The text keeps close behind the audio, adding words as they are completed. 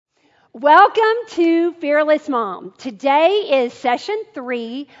Welcome to Fearless Mom. Today is session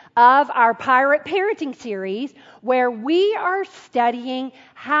 3 of our Pirate Parenting series, where we are studying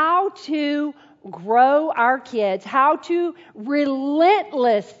how to grow our kids, how to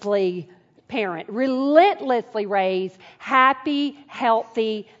relentlessly parent, relentlessly raise happy,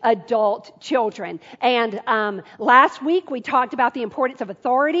 healthy adult children. And last week we talked about the importance of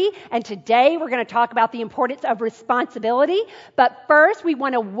authority, and today we're going to talk about the importance of responsibility. But first, we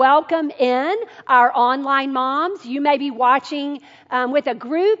want to welcome in our online moms. You may be watching with a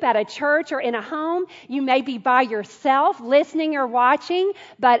group at a church or in a home. You may be by yourself listening or watching,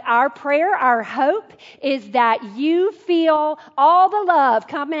 but our prayer, our hope is that you feel all the love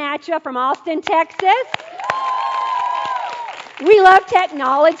coming at you from Austin, Texas. We love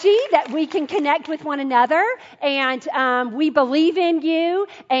technology, that we can connect with one another, and we believe in you,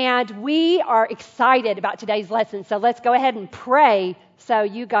 and we are excited about today's lesson. So let's go ahead and pray so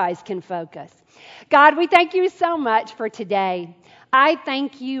you guys can focus. God, we thank you so much for today. I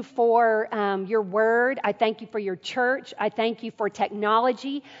thank you for your word. I thank you for your church. I thank you for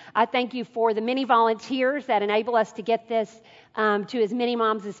technology. I thank you for the many volunteers that enable us to get this to as many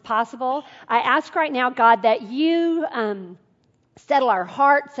moms as possible. I ask right now, God, that you settle our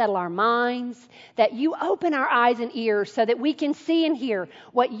hearts, settle our minds, that you open our eyes and ears so that we can see and hear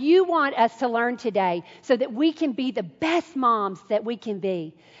what you want us to learn today, so that we can be the best moms that we can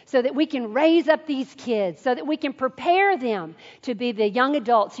be, so that we can raise up these kids, so that we can prepare them to be the young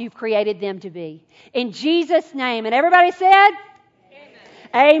adults you've created them to be. In Jesus' name. And everybody said?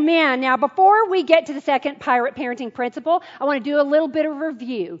 Amen. Now, before we get to the second pirate parenting principle, I want to do a little bit of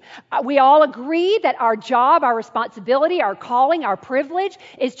review. We all agree that our job, our responsibility, our calling, our privilege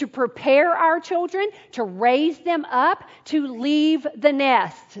is to prepare our children, to raise them up, to leave the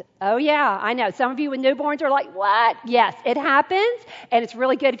nest. Oh, yeah, I know. Some of you with newborns are like, what? Yes, it happens, and it's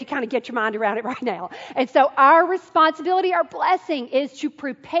really good if you kind of get your mind around it right now. And so our responsibility, our blessing, is to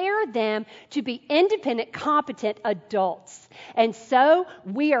prepare them to be independent, competent adults. And so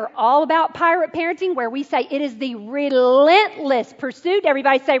we are all about pirate parenting, where we say it is the relentless pursuit.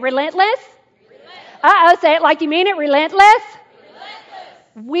 Everybody say relentless. Uh-oh, say it like you mean it. Relentless.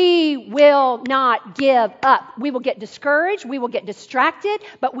 We will not give up. We will get discouraged. We will get distracted,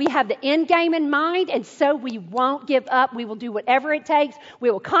 but we have the end game in mind, and so we won't give up. We will do whatever it takes.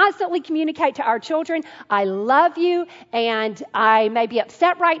 We will constantly communicate to our children, I love you, and I may be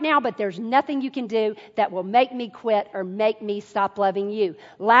upset right now, but there's nothing you can do that will make me quit or make me stop loving you.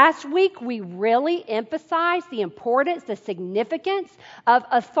 Last week, we really emphasized the importance, the significance of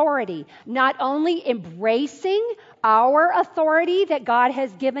authority, not only embracing our authority that God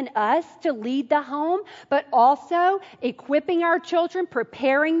has given us to lead the home, but also equipping our children,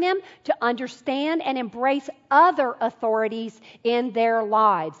 preparing them to understand and embrace other authorities in their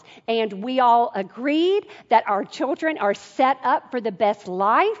lives. And we all agreed that our children are set up for the best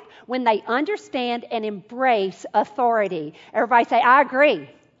life when they understand and embrace authority. Everybody say, I agree.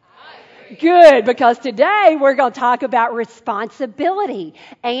 Good, because today we're going to talk about responsibility.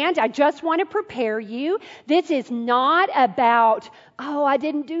 And I just want to prepare you. This is not about, oh, I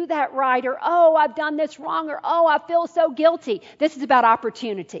didn't do that right, or oh, I've done this wrong, or oh, I feel so guilty. This is about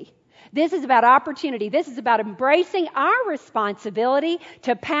opportunity. This is about opportunity. This is about embracing our responsibility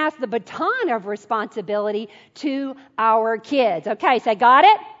to pass the baton of responsibility to our kids. Okay, say, got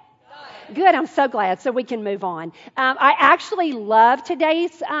it? Good, I'm so glad, so we can move on. I actually love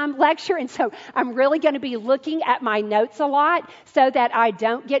today's lecture, and so I'm really going to be looking at my notes a lot so that I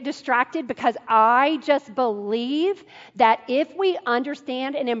don't get distracted, because I just believe that if we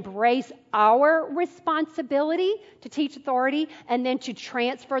understand and embrace our responsibility to teach authority and then to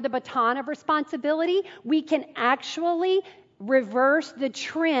transfer the baton of responsibility, we can actually reverse the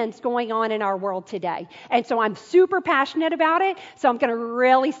trends going on in our world today. And so I'm super passionate about it, so I'm going to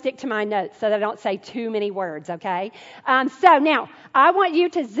really stick to my notes so that I don't say too many words, okay? So now, I want you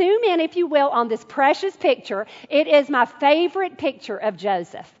to zoom in, if you will, on this precious picture. It is my favorite picture of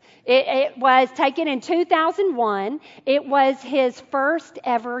Joseph. It was taken in 2001. It was his first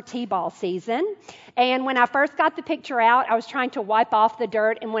ever T-ball season. And when I first got the picture out, I was trying to wipe off the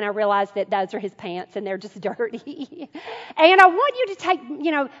dirt, and when I realized that those are his pants and they're just dirty. And I want you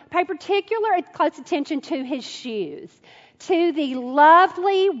to pay particular close attention to his shoes. to the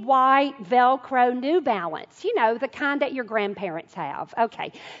lovely white Velcro New Balance. You know, the kind that your grandparents have.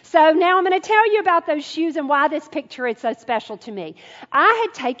 Okay, so now I'm going to tell you about those shoes and why this picture is so special to me. I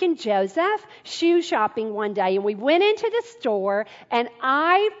had taken Joseph shoe shopping one day, and we went into the store, and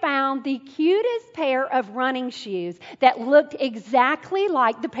I found the cutest pair of running shoes that looked exactly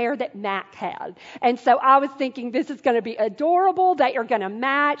like the pair that Mac had. And so I was thinking, this is going to be adorable. They are going to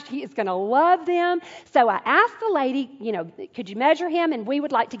match. He is going to love them. So I asked the lady, could you measure him? And we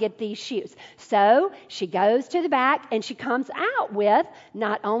would like to get these shoes. So she goes to the back and she comes out with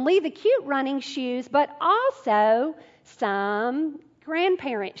not only the cute running shoes, but also some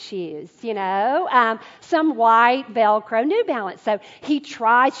grandparent shoes, some white Velcro New Balance. So she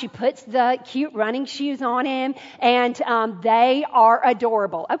puts the cute running shoes on him, and they are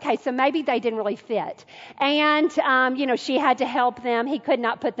adorable. Okay, so maybe they didn't really fit. And, she had to help them. He could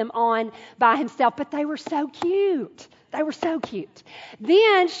not put them on by himself, but they were so cute. They were so cute.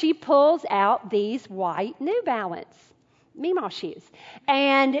 Then she pulls out these white New Balance Meemaw shoes,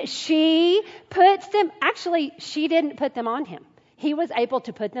 and she puts them, actually, she didn't put them on him. He was able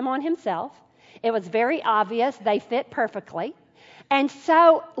to put them on himself. It was very obvious. They fit perfectly. And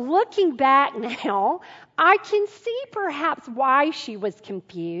so looking back now, I can see perhaps why she was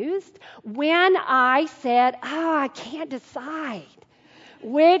confused when I said, I can't decide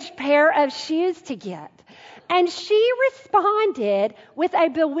which pair of shoes to get. And she responded with a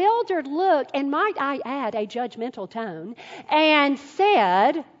bewildered look, and might I add, a judgmental tone, and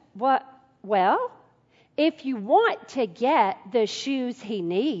said, "What? Well, if you want to get the shoes he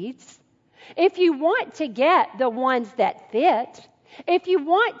needs, if you want to get the ones that fit, if you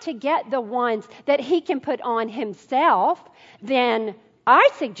want to get the ones that he can put on himself, then I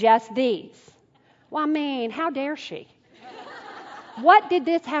suggest these." Well, I mean, how dare she? What did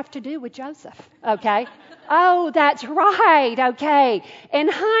this have to do with Joseph? Okay. Oh, that's right. Okay. In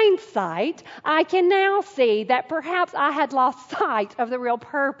hindsight, I can now see that perhaps I had lost sight of the real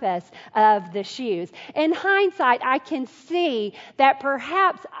purpose of the shoes. In hindsight, I can see that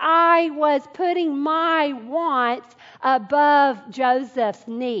perhaps I was putting my wants above Joseph's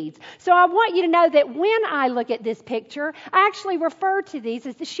needs. So I want you to know that when I look at this picture, I actually refer to these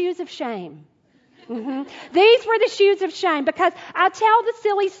as the shoes of shame. Mm-hmm. These were the shoes of shame, because I tell the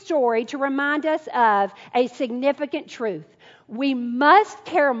silly story to remind us of a significant truth. We must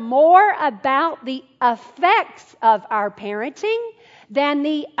care more about the effects of our parenting than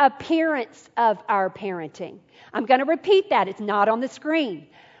the appearance of our parenting. I'm going to repeat that. It's not on the screen.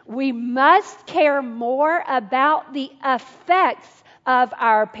 We must care more about the effects of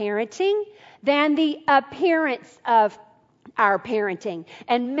our parenting than the appearance of our parenting.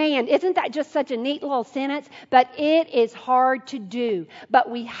 And man, isn't that just such a neat little sentence? But it is hard to do. But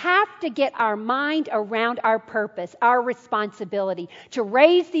we have to get our mind around our purpose, our responsibility to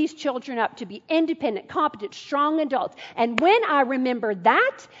raise these children up to be independent, competent, strong adults. And when I remember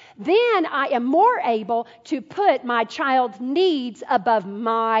that, then I am more able to put my child's needs above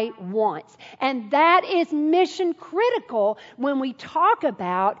my wants. And that is mission critical when we talk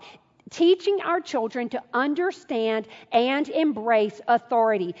about teaching our children to understand and embrace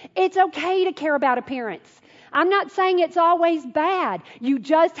authority. It's okay to care about appearance. I'm not saying it's always bad. You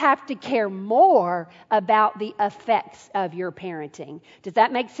just have to care more about the effects of your parenting. Does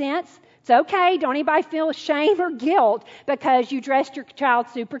that make sense? It's okay. Don't anybody feel shame or guilt because you dressed your child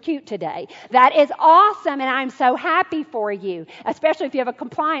super cute today. That is awesome, and I'm so happy for you, especially if you have a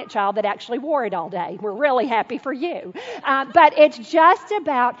compliant child that actually wore it all day. We're really happy for you. But it's just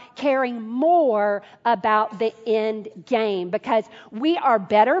about caring more about the end game, because we are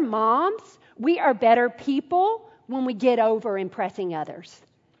better moms, we are better people when we get over impressing others.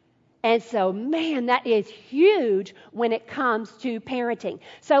 And so, man, that is huge when it comes to parenting.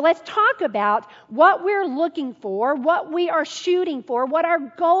 So let's talk about what we're looking for, what we are shooting for, what our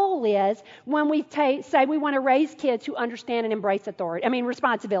goal is when we say we want to raise kids who understand and embrace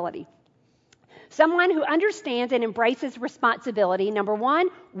responsibility. Someone who understands and embraces responsibility, number one,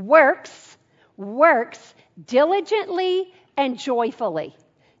 works diligently and joyfully.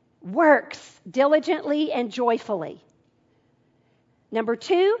 Works diligently and joyfully. Number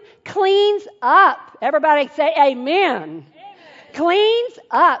two, cleans up. Everybody say amen. Amen. Cleans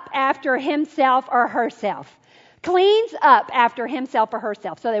up after himself or herself. Cleans up after himself or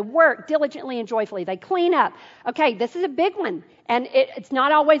herself. So they work diligently and joyfully. They clean up. Okay, this is a big one. And it's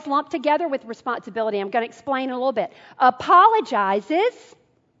not always lumped together with responsibility. I'm going to explain in a little bit. Apologizes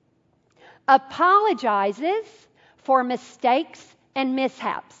for mistakes and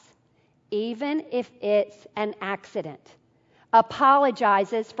mishaps, even if it's an accident.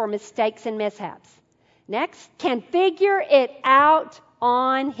 Apologizes for mistakes and mishaps. Next, can figure it out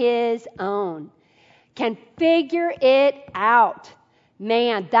on his own. Can figure it out.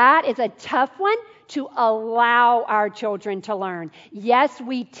 Man, that is a tough one to allow our children to learn. Yes,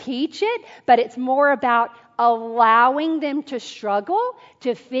 we teach it, but it's more about allowing them to struggle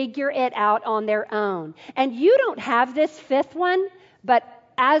to figure it out on their own. And you don't have this fifth one, but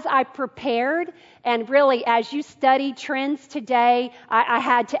as I prepared, and really as you study trends today, I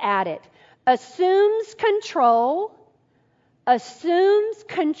had to add it. Assumes control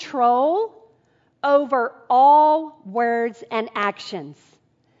over all words and actions.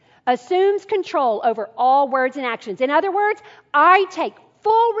 Assumes control over all words and actions. In other words, I take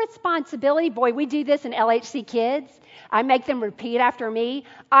full responsibility. Boy, we do this in LHC Kids. I make them repeat after me.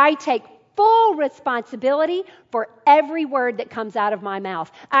 I take full responsibility for every word that comes out of my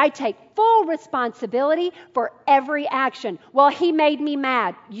mouth. I take full responsibility for every action. Well, he made me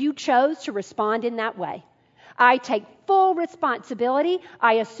mad. You chose to respond in that way. I take full responsibility.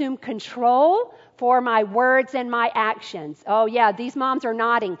 I assume control for my words and my actions. Oh yeah, these moms are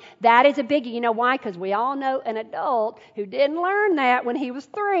nodding. That is a biggie. You know why? Because we all know an adult who didn't learn that when he was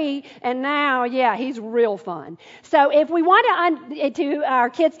 3, and now, yeah, he's real fun. So if we want our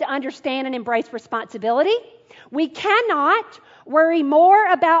kids to understand and embrace responsibility, we cannot worry more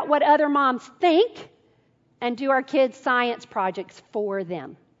about what other moms think and do our kids' science projects for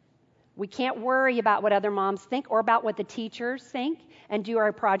them. We can't worry about what other moms think or about what the teachers think and do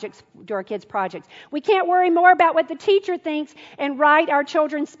our kids' projects. We can't worry more about what the teacher thinks and write our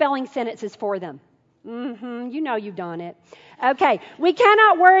children's spelling sentences for them. You know you've done it. Okay, we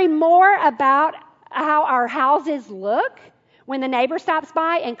cannot worry more about how our houses look when the neighbor stops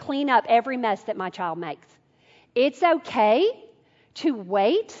by and clean up every mess that my child makes. It's okay to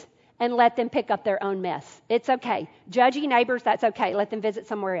wait and let them pick up their own mess. It's okay. Judgy neighbors, that's okay. Let them visit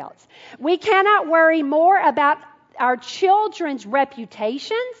somewhere else. We cannot worry more about our children's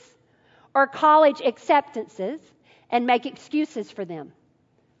reputations or college acceptances and make excuses for them.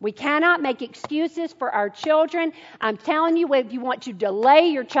 We cannot make excuses for our children. I'm telling you, if you want to delay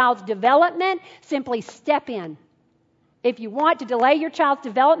your child's development, simply step in. If you want to delay your child's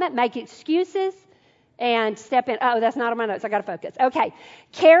development, make excuses and step in. Oh, that's not on my notes. I got to focus. Okay.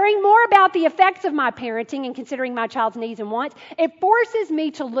 Caring more about the effects of my parenting and considering my child's needs and wants, it forces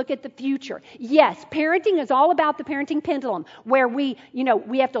me to look at the future. Yes, parenting is all about the parenting pendulum, where we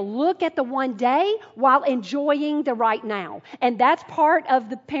have to look at the one day while enjoying the right now. And that's part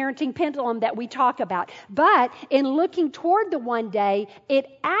of the parenting pendulum that we talk about. But in looking toward the one day, it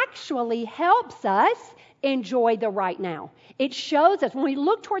actually helps us enjoy the right now. It shows us when we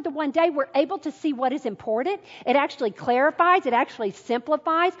look toward the one day, we're able to see what is important. It actually clarifies, it actually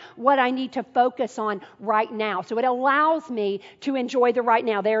simplifies what I need to focus on right now. So it allows me to enjoy the right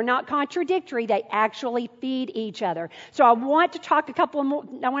now. They are not contradictory, they actually feed each other. So I want to talk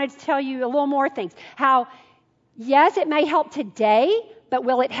I wanted to tell you a little more things. How, yes, it may help today, but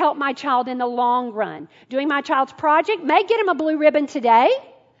will it help my child in the long run? Doing my child's project may get him a blue ribbon today,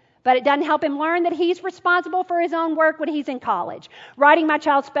 but it doesn't help him learn that he's responsible for his own work when he's in college. Writing my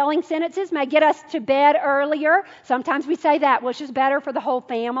child's spelling sentences may get us to bed earlier. Sometimes we say that, which is better for the whole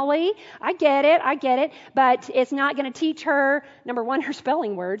family. I get it. But it's not going to teach her, number one, her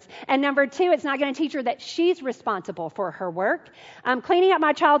spelling words. And number two, it's not going to teach her that she's responsible for her work. Cleaning up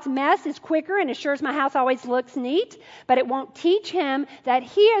my child's mess is quicker and assures my house always looks neat. But it won't teach him that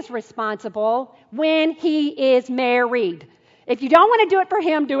he is responsible when he is married. If you don't want to do it for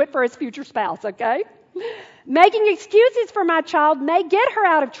him, do it for his future spouse, okay? Making excuses for my child may get her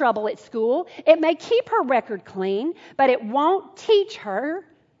out of trouble at school. It may keep her record clean, but it won't teach her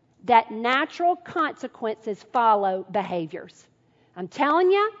that natural consequences follow behaviors. I'm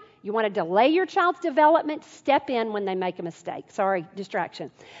telling you, you want to delay your child's development, step in when they make a mistake. Sorry,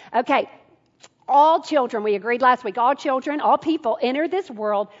 distraction. Okay. All children, we agreed last week, all children, all people enter this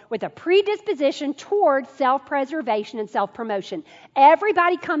world with a predisposition towards self-preservation and self-promotion.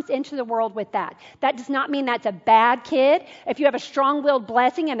 Everybody comes into the world with that. That does not mean that's a bad kid. If you have a strong-willed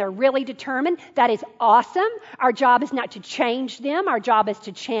blessing and they're really determined, that is awesome. Our job is not to change them. Our job is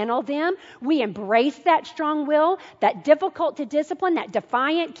to channel them. We embrace that strong will, that difficult to discipline, that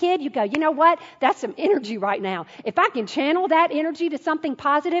defiant kid. You go, you know what? That's some energy right now. If I can channel that energy to something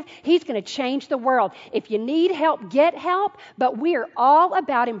positive, he's going to change the world. If you need help, get help, but we are all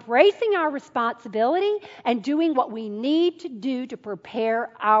about embracing our responsibility and doing what we need to do to prepare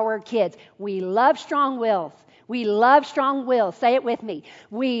our kids. We love strong wills. We love strong wills. Say it with me.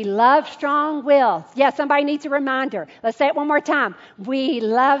 We love strong wills. Yeah, somebody needs a reminder. Let's say it one more time. We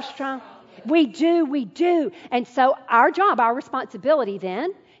love strong. We do. And so our job, our responsibility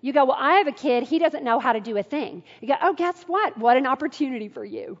then, you go, well, I have a kid, he doesn't know how to do a thing. You go, oh, guess what? What an opportunity for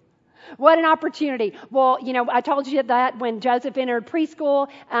you. What an opportunity. Well, I told you that when Joseph entered preschool,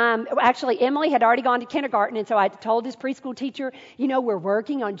 actually Emily had already gone to kindergarten, and so I told his preschool teacher, we're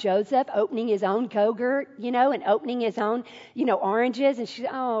working on Joseph opening his own Go-Gurt, and opening his own, oranges. And she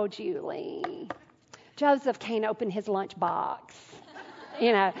said, oh, Julie, Joseph can't open his lunchbox.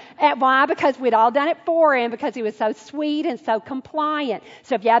 And why? Because we'd all done it for him because he was so sweet and so compliant.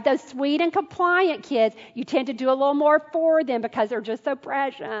 So if you have those sweet and compliant kids, you tend to do a little more for them because they're just so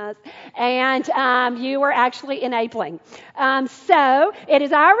precious. And you were actually enabling. So it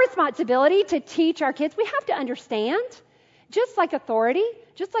is our responsibility to teach our kids. We have to understand, just like authority,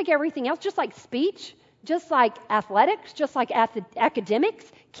 just like everything else, just like speech, just like athletics, just like academics,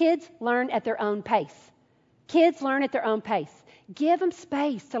 kids learn at their own pace. Kids learn at their own pace. Give them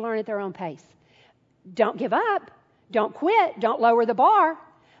space to learn at their own pace. Don't give up. Don't quit. Don't lower the bar.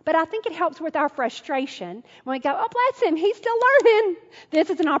 But I think it helps with our frustration when we go, oh, bless him, he's still learning. This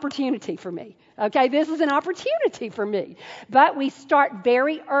is an opportunity for me. Okay, this is an opportunity for me. But we start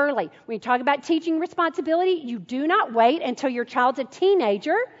very early. When you talk about teaching responsibility, you do not wait until your child's a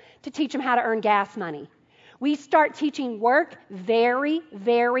teenager to teach them how to earn gas money. We start teaching work very,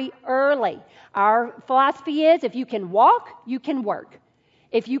 very early. Our philosophy is if you can walk, you can work.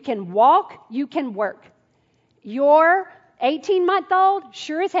 If you can walk, you can work. Your 18-month-old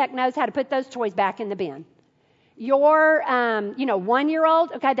sure as heck knows how to put those toys back in the bin. Your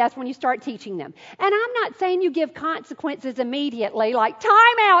 1-year-old, okay, that's when you start teaching them. And I'm not saying you give consequences immediately, like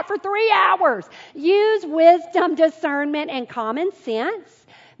time out for 3 hours. Use wisdom, discernment, and common sense.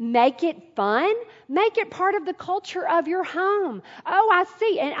 Make it fun. Make it part of the culture of your home. Oh, I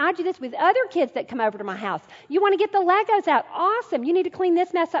see. And I do this with other kids that come over to my house. You want to get the Legos out. Awesome. You need to clean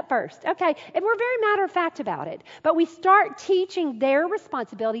this mess up first. Okay. And we're very matter of fact about it. But we start teaching their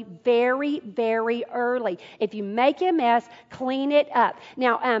responsibility very, very early. If you make a mess, clean it up.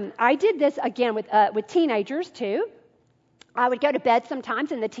 Now, I did this again with teenagers too. I would go to bed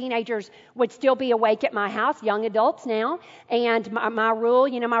sometimes, and the teenagers would still be awake at my house, young adults now. And my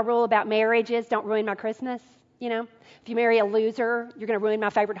rule about marriage is don't ruin my Christmas. If you marry a loser, you're going to ruin my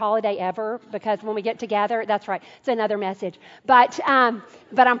favorite holiday ever because when we get together, that's right, it's another message. But I'm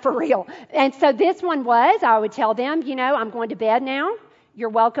for real. And so this one was, I would tell them, I'm going to bed now. You're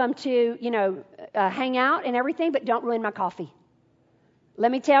welcome to, hang out and everything, but don't ruin my coffee.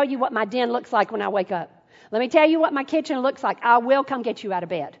 Let me tell you what my den looks like when I wake up. Let me tell you what my kitchen looks like. I will come get you out of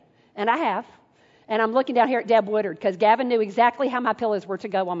bed. And I have. And I'm looking down here at Deb Woodard because Gavin knew exactly how my pillows were to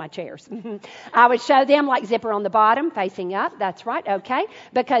go on my chairs. I would show them like zipper on the bottom, facing up. That's right. Okay.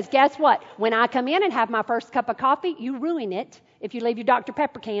 Because guess what? When I come in and have my first cup of coffee, you ruin it if you leave your Dr.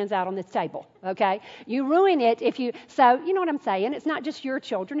 Pepper cans out on this table. Okay. You ruin it so you know what I'm saying? It's not just your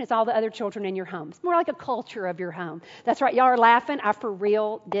children. It's all the other children in your home. It's more like a culture of your home. That's right. Y'all are laughing. I for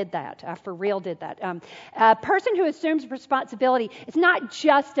real did that. A person who assumes responsibility, it's not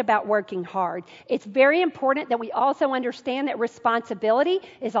just about working hard. It's very important that we also understand that responsibility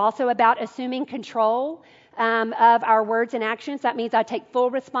is also about assuming control of our words and actions. That means I take full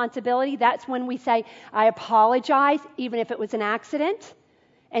responsibility. That's when we say, I apologize, even if it was an accident.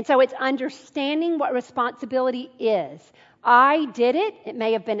 And so it's understanding what responsibility is. I did it. It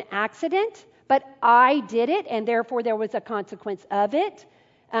may have been an accident, but I did it, and therefore there was a consequence of it.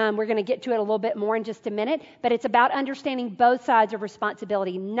 We're going to get to it a little bit more in just a minute, but it's about understanding both sides of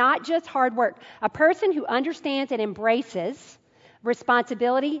responsibility, not just hard work. A person who understands and embraces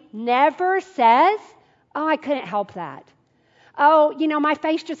responsibility never says, oh, I couldn't help that. Oh, my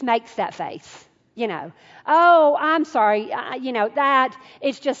face just makes that face. Oh, I'm sorry. That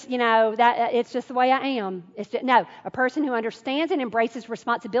it's just, it's just the way I am. No, a person who understands and embraces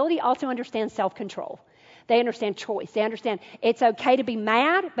responsibility also understands self-control. They understand choice. They understand it's okay to be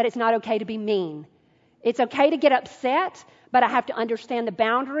mad, but it's not okay to be mean. It's okay to get upset, but I have to understand the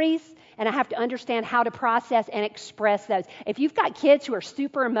boundaries, and I have to understand how to process and express those. If you've got kids who are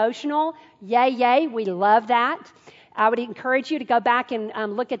super emotional, yay, we love that. I would encourage you to go back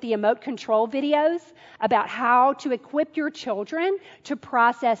and look at the emote control videos about how to equip your children to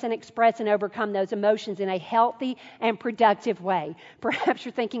process and express and overcome those emotions in a healthy and productive way. Perhaps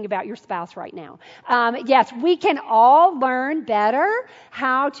you're thinking about your spouse right now. Yes, we can all learn better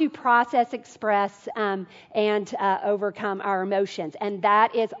how to process, express, and overcome our emotions. And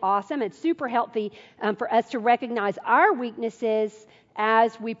that is awesome and super healthy for us to recognize our weaknesses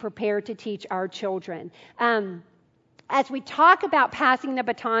as we prepare to teach our children. As we talk about passing the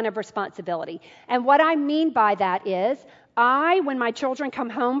baton of responsibility. And what I mean by that is, When my children come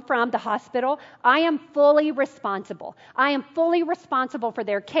home from the hospital, I am fully responsible. I am fully responsible for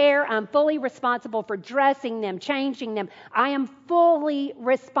their care. I'm fully responsible for dressing them, changing them. I am fully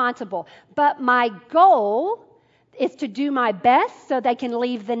responsible. But my goal is to do my best so they can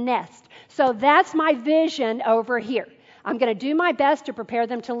leave the nest. So that's my vision over here. I'm going to do my best to prepare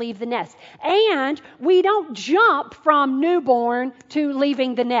them to leave the nest. And we don't jump from newborn to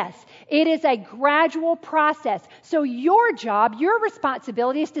leaving the nest. It is a gradual process. So your job, your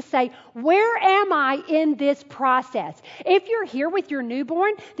responsibility is to say, where am I in this process? If you're here with your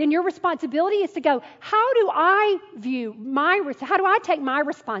newborn, then your responsibility is to go, how do I take my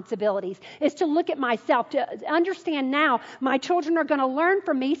responsibilities? Is to look at myself, to understand now my children are going to learn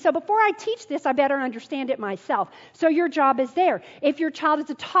from me. So before I teach this, I better understand it myself. So your job is there. If your child is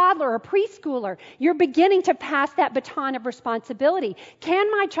a toddler or a preschooler, you're beginning to pass that baton of responsibility. Can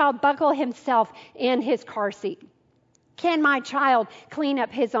my child buckle himself in his car seat? Can my child clean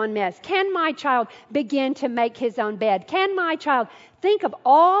up his own mess? Can my child begin to make his own bed? Can my child think of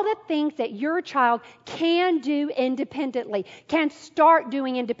all the things that your child can do independently, can start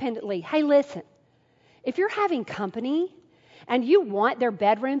doing independently? Hey, listen, if you're having company and you want their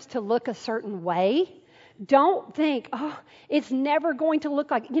bedrooms to look a certain way, don't think, it's never going to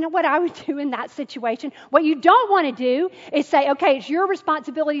look like, you know what I would do in that situation? What you don't want to do is say, okay, it's your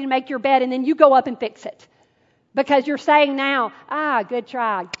responsibility to make your bed, and then you go up and fix it. Because you're saying now, good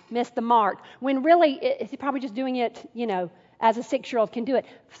try, missed the mark. When really, it's probably just doing it, as a 6-year-old can do it.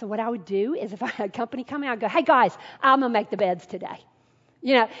 So what I would do is if I had company coming, I'd go, hey guys, I'm going to make the beds today.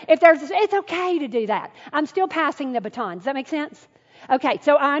 It's okay to do that. I'm still passing the baton. Does that make sense? Okay,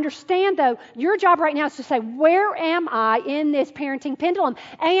 so I understand, though, your job right now is to say, where am I in this parenting pendulum?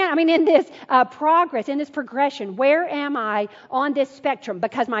 In this progress, in this progression, where am I on this spectrum?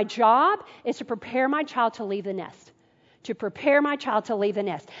 Because my job is to prepare my child to leave the nest. To prepare my child to leave the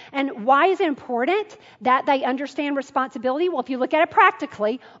nest. And why is it important that they understand responsibility? Well, if you look at it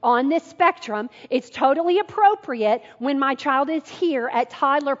practically on this spectrum, it's totally appropriate when my child is here at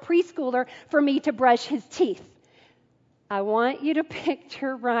toddler, preschooler, for me to brush his teeth. I want you to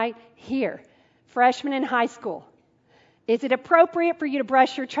picture right here, freshman in high school. Is it appropriate for you to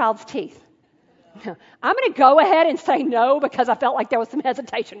brush your child's teeth? No. I'm going to go ahead and say no because I felt like there was some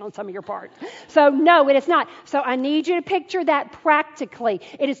hesitation on some of your part. So no, it is not. So I need you to picture that practically.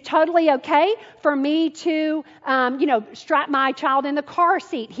 It is totally okay for me to, strap my child in the car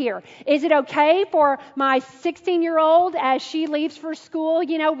seat here. Is it okay for my 16-year-old as she leaves for school,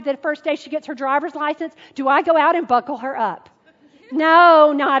 the first day she gets her driver's license, do I go out and buckle her up?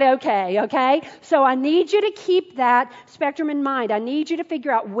 No, not okay? So I need you to keep that spectrum in mind. I need you to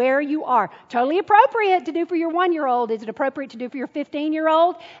figure out where you are. Totally appropriate to do for your 1-year-old. Is it appropriate to do for your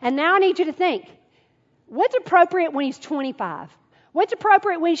 15-year-old? And now I need you to think, what's appropriate when he's 25? What's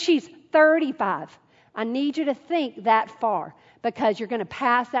appropriate when she's 35? I need you to think that far because you're going to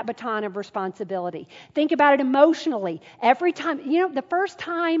pass that baton of responsibility. Think about it emotionally. Every time, the first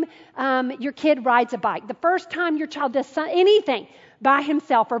time your kid rides a bike, the first time your child does anything by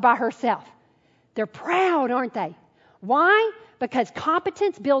himself or by herself, they're proud, aren't they? Why? Because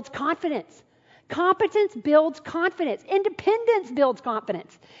competence builds confidence. Competence builds confidence. Independence builds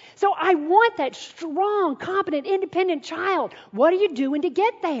confidence. So I want that strong, competent, independent child. What are you doing to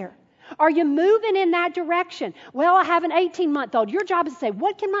get there? Are you moving in that direction? Well, I have an 18-month-old. Your job is to say,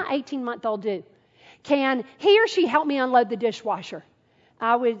 what can my 18-month-old do? Can he or she help me unload the dishwasher?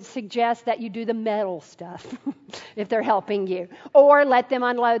 I would suggest that you do the metal stuff if they're helping you. Or let them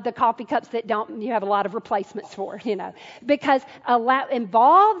unload the coffee cups that you have a lot of replacements for, Because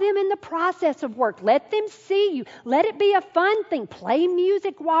involve them in the process of work. Let them see you. Let it be a fun thing. Play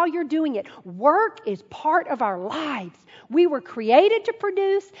music while you're doing it. Work is part of our lives. We were created to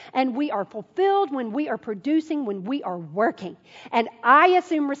produce, and we are fulfilled when we are producing, when we are working. And I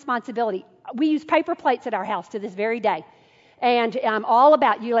assume responsibility. We use paper plates at our house to this very day. And I'm all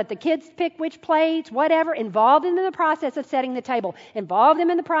about you let the kids pick which plates, whatever. Involve them in the process of setting the table. Involve them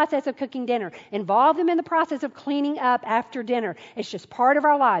in the process of cooking dinner. Involve them in the process of cleaning up after dinner. It's just part of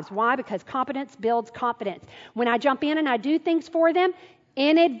our lives. Why? Because competence builds confidence. When I jump in and I do things for them,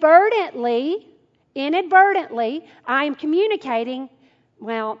 inadvertently, I am communicating,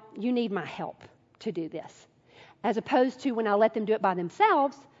 well, you need my help to do this. As opposed to when I let them do it by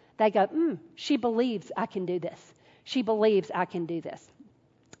themselves, they go, she believes I can do this. She believes I can do this.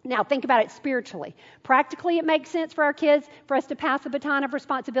 Now, think about it spiritually. Practically, it makes sense for our kids for us to pass the baton of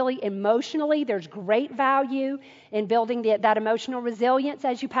responsibility. Emotionally, there's great value in building that emotional resilience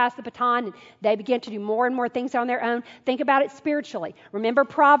as you pass the baton and they begin to do more and more things on their own. Think about it spiritually. Remember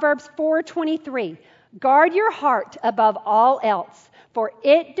Proverbs 4:23. Guard your heart above all else, for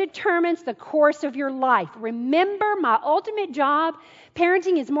it determines the course of your life. Remember, my ultimate job,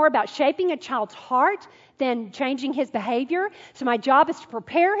 parenting is more about shaping a child's heart than changing his behavior. So my job is to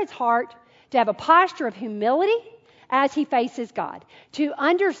prepare his heart to have a posture of humility as he faces God, to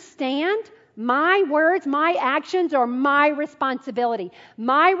understand my words, my actions are my responsibility.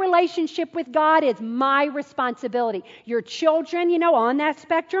 My relationship with God is my responsibility. Your children, on that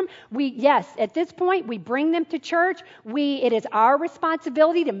spectrum, at this point, we bring them to church. It is our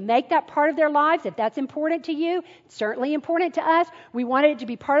responsibility to make that part of their lives. If that's important to you, it's certainly important to us. We wanted it to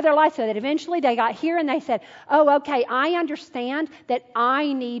be part of their life so that eventually they got here and they said, oh, okay, I understand that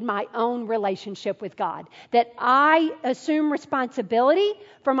I need my own relationship with God, that I assume responsibility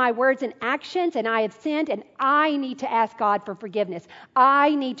for my words and actions, and I have sinned, and I need to ask God for forgiveness.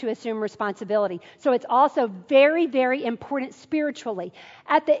 I need to assume responsibility. So it's also very, very important spiritually.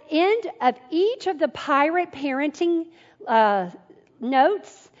 At the end of each of the pirate parenting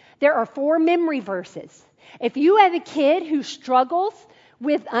notes, there are 4 memory verses. If you have a kid who struggles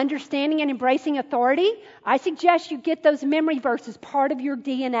with understanding and embracing authority, I suggest you get those memory verses part of your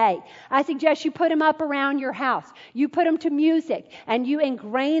DNA. I suggest you put them up around your house. You put them to music, and you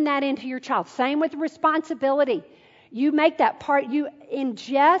ingrain that into your child. Same with responsibility. You make that part, you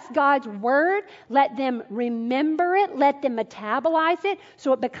ingest God's word, let them remember it, let them metabolize it,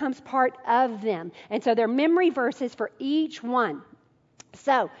 so it becomes part of them. And so there are memory verses for each one.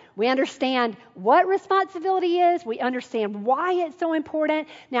 So we understand what responsibility is. We understand why it's so important.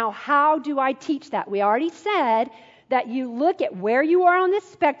 Now, how do I teach that? We already said that you look at where you are on this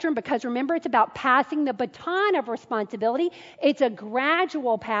spectrum, because remember, it's about passing the baton of responsibility. It's a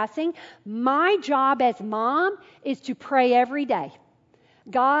gradual passing. My job as mom is to pray every day.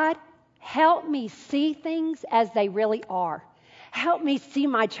 God, help me see things as they really are. Help me see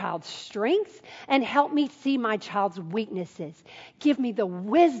my child's strengths and help me see my child's weaknesses. Give me the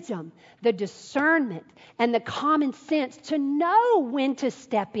wisdom, the discernment, and the common sense to know when to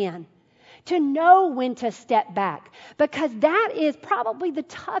step in, to know when to step back, because that is probably the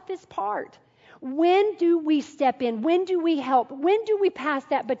toughest part. When do we step in? When do we help? When do we pass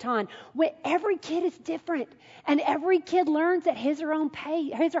that baton? Every kid is different, and every kid learns at his or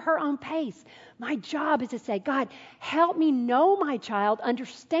her own pace. My job is to say, God, help me know my child,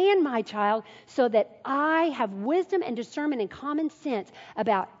 understand my child, so that I have wisdom and discernment and common sense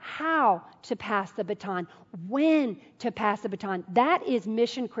about how to pass the baton, when to pass the baton. That is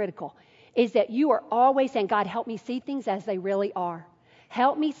mission critical, is that you are always saying, God, help me see things as they really are.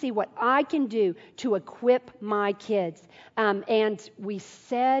 Help me see what I can do to equip my kids. And we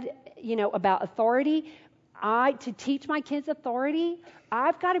said, about authority. To teach my kids authority,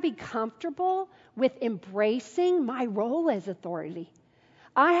 I've got to be comfortable with embracing my role as authority.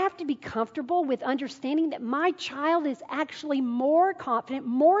 I have to be comfortable with understanding that my child is actually more confident,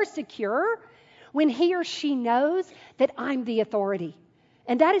 more secure when he or she knows that I'm the authority.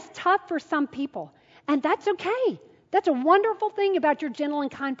 And that is tough for some people. And that's okay. That's a wonderful thing about your gentle and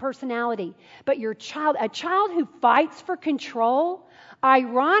kind personality. But a child who fights for control,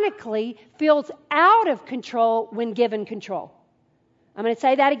 ironically, feels out of control when given control. I'm going to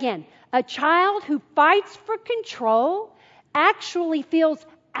say that again. A child who fights for control actually feels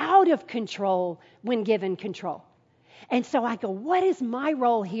out of control when given control. And so I go, what is my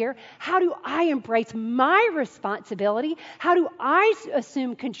role here? How do I embrace my responsibility? How do I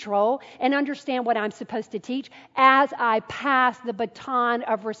assume control and understand what I'm supposed to teach as I pass the baton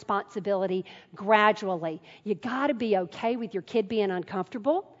of responsibility gradually? You got to be okay with your kid being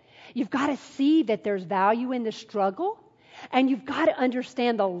uncomfortable. You've got to see that there's value in the struggle. And you've got to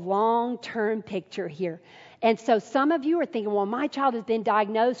understand the long-term picture here. And so some of you are thinking, well, my child has been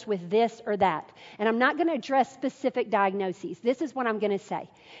diagnosed with this or that. And I'm not going to address specific diagnoses. This is what I'm going to say.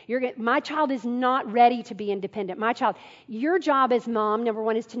 My child is not ready to be independent. Your job as mom, number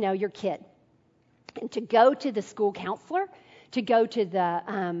one, is to know your kid. And to go to the school counselor, to go to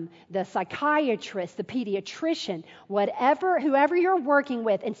the psychiatrist, the pediatrician, whoever you're working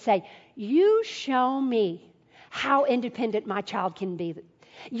with, and say, you show me how independent my child can be.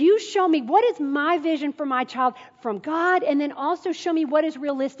 You show me what is my vision for my child from God, and then also show me what is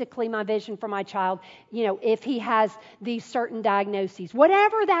realistically my vision for my child, if he has these certain diagnoses,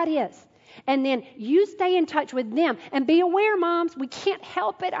 whatever that is. And then you stay in touch with them. And be aware, moms, we can't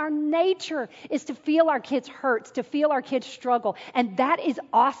help it. Our nature is to feel our kids' hurts, to feel our kids' struggle. And that is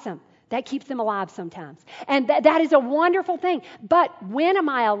awesome. That keeps them alive sometimes. And that is a wonderful thing. But when am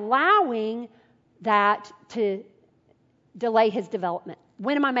I allowing that to delay his development?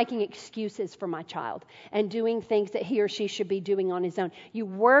 When am I making excuses for my child and doing things that he or she should be doing on his own? You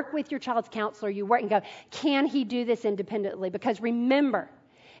work with your child's counselor. You work and go, can he do this independently? Because remember,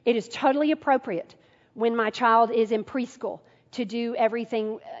 it is totally appropriate when my child is in preschool to do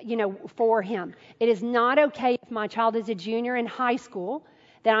everything, for him. It is not okay if my child is a junior in high school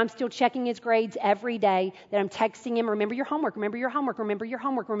that I'm still checking his grades every day, that I'm texting him, remember your homework, remember your homework, remember your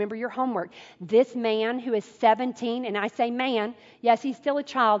homework, remember your homework. This man who is 17, and I say man, yes, he's still a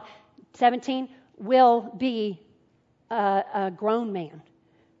child, 17, will be a grown man.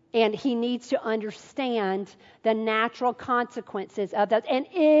 And he needs to understand the natural consequences of that. And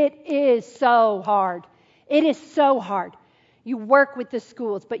it is so hard. It is so hard. You work with the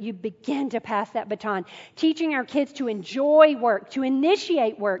schools, but you begin to pass that baton. Teaching our kids to enjoy work, to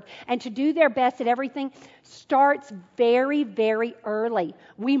initiate work, and to do their best at everything starts very, very early.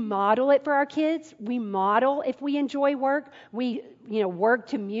 We model it for our kids. We model if we enjoy work. We, work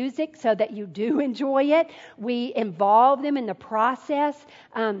to music so that you do enjoy it. We involve them in the process.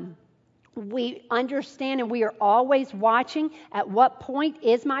 We understand and we are always watching at what point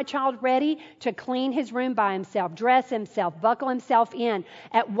is my child ready to clean his room by himself, dress himself, buckle himself in.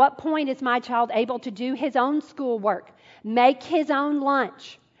 At what point is my child able to do his own schoolwork, make his own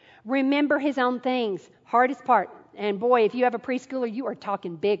lunch, remember his own things. Hardest part. And boy, if you have a preschooler, you are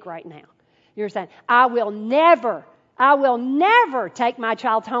talking big right now. You're saying, I will never take my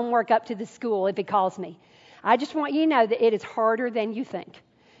child's homework up to the school if he calls me. I just want you to know that it is harder than you think.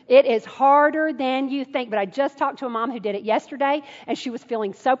 It is harder than you think. But I just talked to a mom who did it yesterday, and she was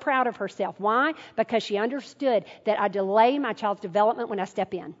feeling so proud of herself. Why? Because she understood that I delay my child's development when I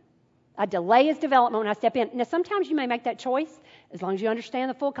step in. I delay his development when I step in. Now, sometimes you may make that choice as long as you understand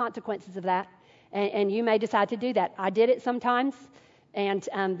the full consequences of that, and you may decide to do that. I did it sometimes, and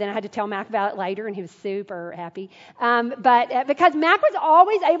then I had to tell Mac about it later, and he was super happy. But because Mac was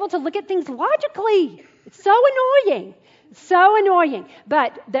always able to look at things logically. It's so annoying. So annoying.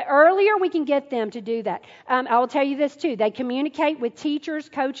 But the earlier we can get them to do that. I will tell you this too. They communicate with teachers,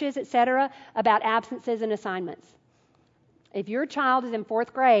 coaches, etc. about absences and assignments. If your child is in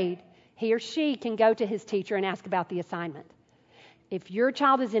 4th grade, he or she can go to his teacher and ask about the assignment. If your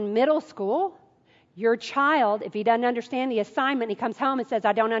child is in middle school, your child, if he doesn't understand the assignment, he comes home and says,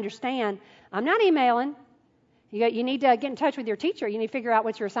 I don't understand, I'm not emailing. You need to get in touch with your teacher. You need to figure out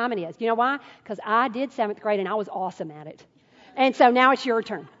what your assignment is. You know why? Because I did 7th grade and I was awesome at it. And so now it's your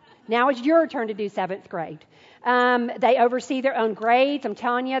turn. Now it's your turn to do 7th grade. They oversee their own grades. I'm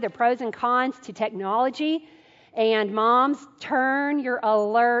telling you, there are pros and cons to technology. And moms, turn your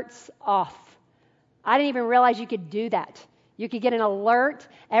alerts off. I didn't even realize you could do that. You could get an alert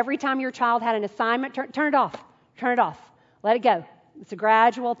every time your child had an assignment. Turn it off. Turn it off. Let it go. It's a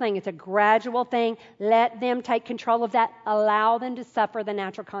gradual thing. Let them take control of that. Allow them to suffer the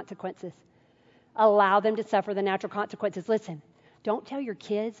natural consequences. Listen, don't tell your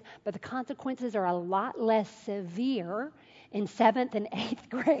kids, but the consequences are a lot less severe in 7th and 8th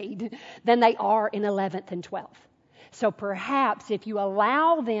grade than they are in 11th and 12th. So perhaps if you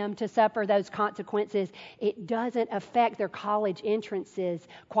allow them to suffer those consequences, it doesn't affect their college entrances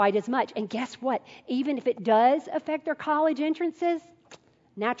quite as much. And guess what? Even if it does affect their college entrances,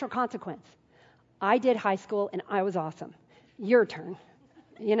 natural consequence. I did high school and I was awesome. Your turn.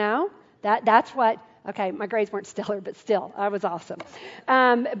 That's what, okay, my grades weren't stellar, but still, I was awesome.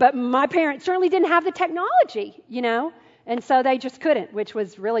 But my parents certainly didn't have the technology, and so they just couldn't, which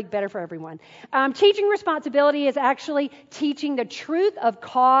was really better for everyone. Teaching responsibility is actually teaching the truth of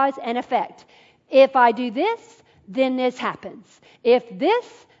cause and effect. If I do this, then this happens. If this,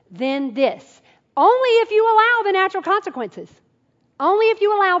 then this. Only if you allow the natural consequences.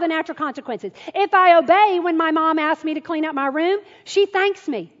 If I obey when my mom asks me to clean up my room, she thanks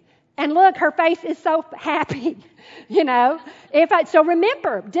me. And look, her face is so happy, So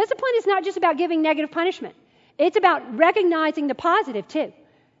remember, discipline is not just about giving negative punishment. It's about recognizing the positive too.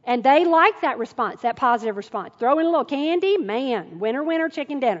 And they like that response, that positive response. Throw in a little candy, man, winner,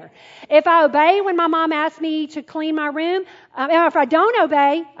 chicken dinner. If I obey when my mom asks me to clean my room, if I don't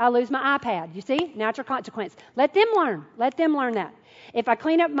obey, I lose my iPad. You see, natural consequence. Let them learn that. If I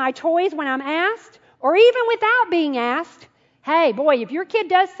clean up my toys when I'm asked, or even without being asked, hey, boy, if your kid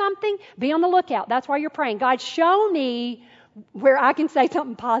does something, be on the lookout. That's why you're praying. God, show me where I can say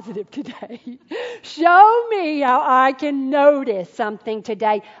something positive today. Show me how I can notice something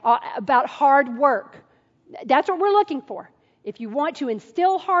today about hard work. That's what we're looking for. If you want to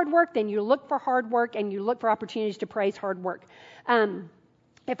instill hard work, then you look for hard work and you look for opportunities to praise hard work.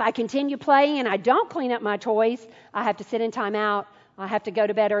 If I continue playing and I don't clean up my toys, I have to sit in time out. I have to go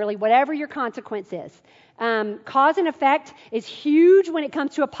to bed early, whatever your consequence is. Cause and effect is huge when it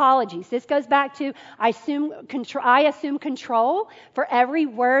comes to apologies. This goes back to I assume control for every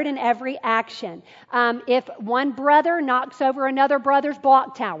word and every action. If one brother knocks over another brother's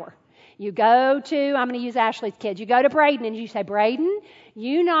block tower, you go to, I'm going to use Ashley's kids, you go to Braden and you say, Braden,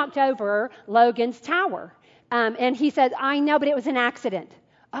 you knocked over Logan's tower. And he says, I know, but it was an accident.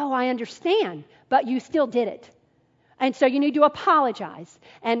 Oh, I understand, but you still did it. And so you need to apologize.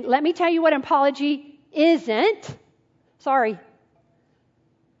 And let me tell you what an apology isn't. Sorry.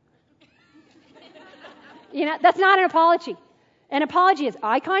 That's not an apology. An apology is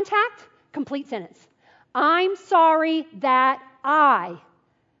eye contact, complete sentence. I'm sorry that I.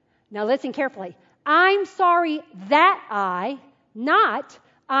 Now listen carefully. I'm sorry that I, not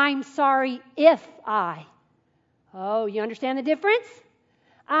I'm sorry if I. Oh, you understand the difference?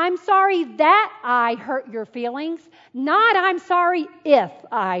 I'm sorry that I hurt your feelings, not I'm sorry if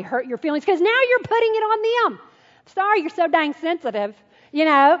I hurt your feelings, because now you're putting it on them. Sorry, you're so dang sensitive.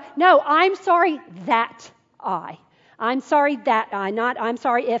 No, I'm sorry that I. I'm sorry that I, not I'm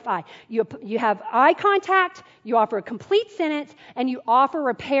sorry if I. You have eye contact, you offer a complete sentence, and you offer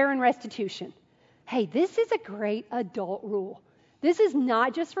repair and restitution. Hey, this is a great adult rule. This is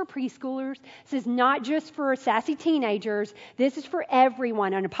not just for preschoolers. This is not just for sassy teenagers. This is for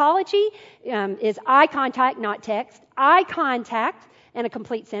everyone. An apology is eye contact, not text. Eye contact and a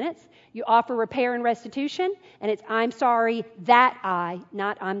complete sentence. You offer repair and restitution, and it's I'm sorry that I,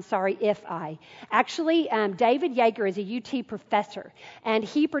 not I'm sorry if I. Actually, David Yeager is a UT professor, and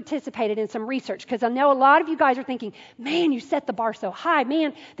he participated in some research, because I know a lot of you guys are thinking, man, you set the bar so high.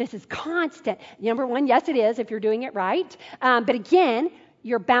 Man, this is constant. Number one, yes, it is if you're doing it right. But again,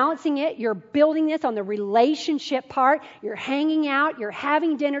 you're balancing it. You're building this on the relationship part. You're hanging out. You're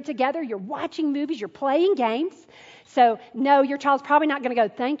having dinner together. You're watching movies. You're playing games. So, no, your child's probably not going to go,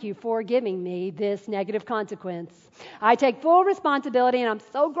 thank you for giving me this negative consequence. I take full responsibility, and I'm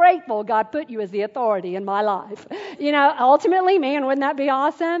so grateful God put you as the authority in my life. Ultimately, man, wouldn't that be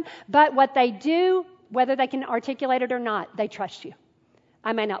awesome? But what they do, whether they can articulate it or not, they trust you.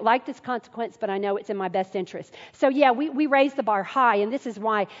 I may not like this consequence, but I know it's in my best interest. So, yeah, we raise the bar high, and this is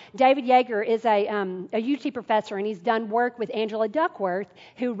why David Yeager is a UT professor, and he's done work with Angela Duckworth,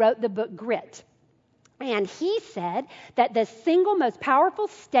 who wrote the book Grit. And he said that the single most powerful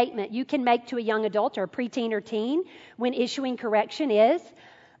statement you can make to a young adult or a preteen or teen when issuing correction is,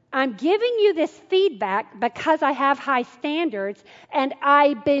 I'm giving you this feedback because I have high standards and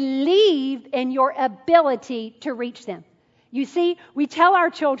I believe in your ability to reach them. You see, we tell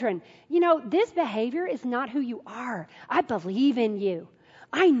our children, this behavior is not who you are. I believe in you.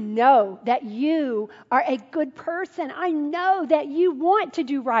 I know that you are a good person. I know that you want to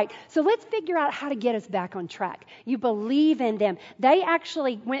do right. So let's figure out how to get us back on track. You believe in them. They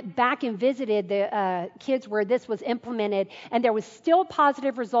actually went back and visited the kids where this was implemented, and there was still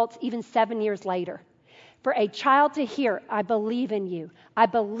positive results even 7 years later. For a child to hear, I believe in you. I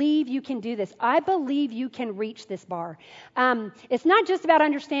believe you can do this. I believe you can reach this bar. It's not just about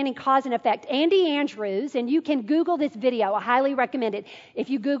understanding cause and effect. Andy Andrews, and you can Google this video. I highly recommend it.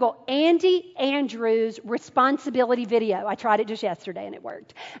 If you Google Andy Andrews responsibility video. I tried it just yesterday and it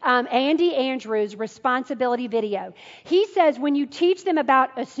worked. Andy Andrews responsibility video. He says when you teach them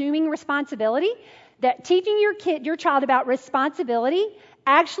about assuming responsibility, that teaching your child about responsibility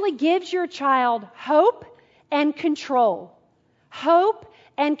actually gives your child hope and control. Hope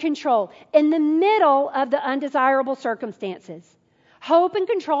and control in the middle of the undesirable circumstances. Hope and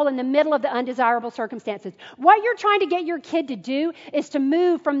control in the middle of the undesirable circumstances. What you're trying to get your kid to do is to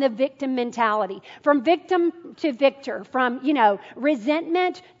move from the victim mentality, from victim to victor, from,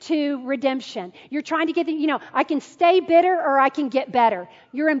 resentment to redemption. You're trying to get them, I can stay bitter or I can get better.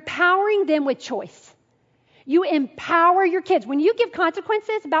 You're empowering them with choice. You empower your kids. When you give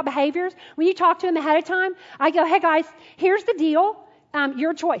consequences about behaviors, when you talk to them ahead of time, I go, hey guys, here's the deal.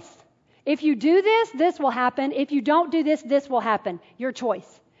 Your choice. If you do this, this will happen. If you don't do this, this will happen. Your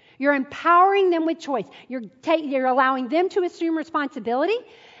choice. You're empowering them with choice. You're allowing them to assume responsibility,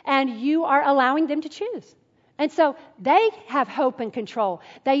 and you are allowing them to choose. And so they have hope and control.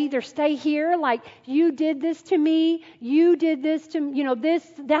 They either stay here like, you did this to me, you did this to, this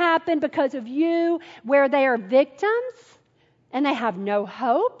happened because of you, where they are victims and they have no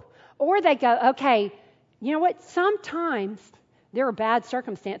hope. Or they go, okay, you know what, sometimes there are bad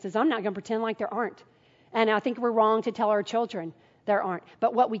circumstances. I'm not going to pretend like there aren't. And I think we're wrong to tell our children there aren't.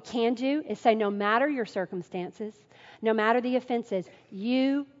 But what we can do is say, no matter your circumstances, no matter the offenses,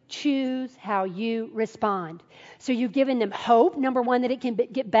 you choose how you respond. So you've given them hope, number one, that it can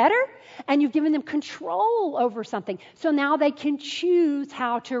get better, and you've given them control over something. So now they can choose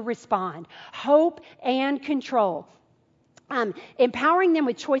how to respond. Hope and control. Empowering them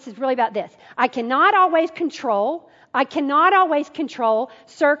with choice is really about this. I cannot always control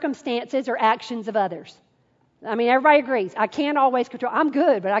circumstances or actions of others. I mean, everybody agrees. I can't always control. I'm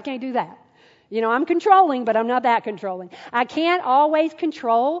good, but I can't do that. I'm controlling, but I'm not that controlling. I can't always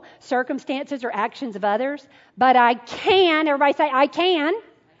control circumstances or actions of others, but I can, everybody say, I can.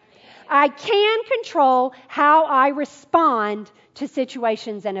 I can control how I respond to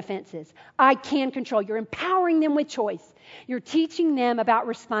situations and offenses. I can control. You're empowering them with choice. You're teaching them about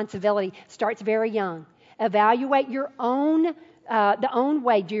responsibility. Starts very young. Evaluate your own the own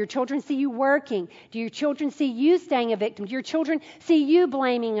way. Do your children see you working? Do your children see you staying a victim? Do your children see you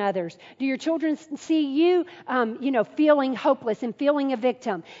blaming others? Do your children see you, feeling hopeless and feeling a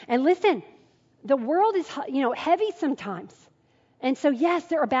victim? And listen, the world is, heavy sometimes. And so, yes,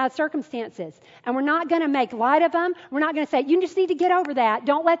 there are bad circumstances. And we're not going to make light of them. We're not going to say, you just need to get over that.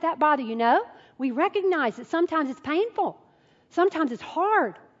 Don't let that bother you. No, we recognize that sometimes it's painful. Sometimes it's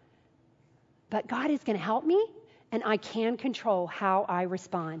hard. But God is going to help me. And I can control how I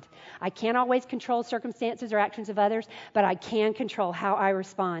respond. I can't always control circumstances or actions of others, but I can control how I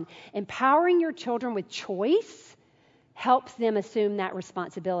respond. Empowering your children with choice helps them assume that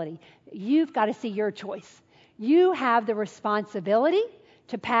responsibility. You've got to see your choice. You have the responsibility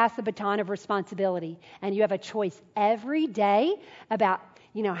to pass the baton of responsibility, and you have a choice every day about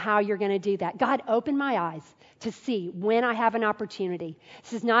how you're going to do that. God, open my eyes to see when I have an opportunity.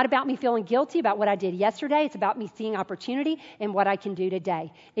 This is not about me feeling guilty about what I did yesterday. It's about me seeing opportunity and what I can do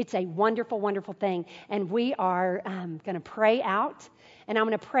today. It's a wonderful, wonderful thing. And we are going to pray out. And I'm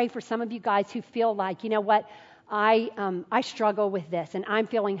going to pray for some of you guys who feel like, I struggle with this and I'm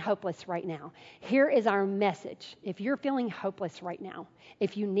feeling hopeless right now. Here is our message. If you're feeling hopeless right now,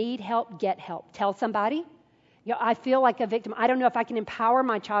 if you need help, get help. Tell somebody. I feel like a victim. I don't know if I can empower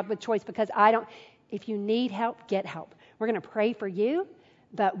my child with choice because I don't. If you need help, get help. We're going to pray for you,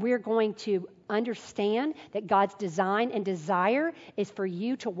 but we're going to understand that God's design and desire is for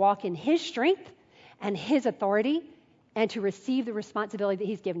you to walk in His strength and His authority and to receive the responsibility that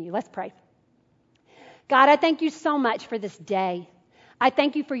He's given you. Let's pray. God, I thank you so much for this day. I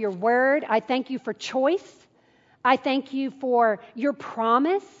thank you for your word. I thank you for choice. I thank you for your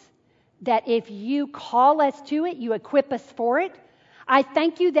promise that if you call us to it, you equip us for it. I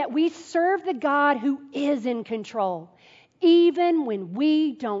thank you that we serve the God who is in control, even when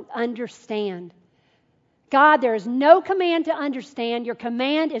we don't understand. God, there is no command to understand. Your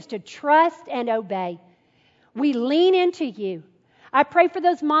command is to trust and obey. We lean into you. I pray for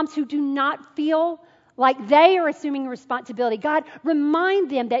those moms who do not feel like they are assuming responsibility. God, remind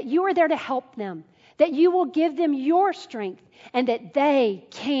them that you are there to help them, that you will give them your strength, and that they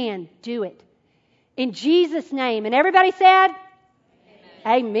can do it. In Jesus' name. And everybody said,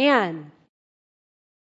 Amen.